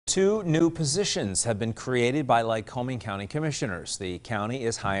Two new positions have been created by Lycoming County Commissioners. The county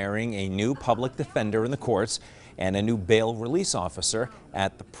is hiring a new public defender in the courts and a new bail release officer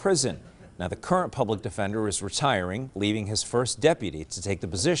at the prison. Now, the current public defender is retiring, leaving his first deputy to take the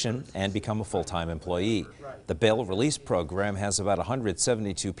position and become a full-time employee. The bail release program has about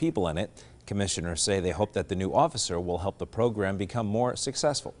 172 people in it. Commissioners say they hope that the new officer will help the program become more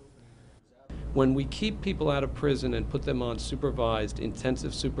successful. When we keep people out of prison and put them on supervised,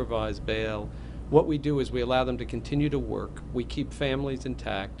 intensive supervised bail, what we do is we allow them to continue to work, we keep families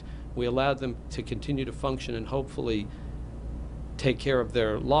intact, we allow them to continue to function and hopefully take care of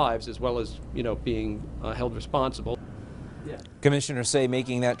their lives as well as, being held responsible. Commissioners say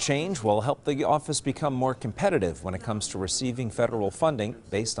making that change will help the office become more competitive when it comes to receiving federal funding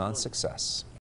based on success.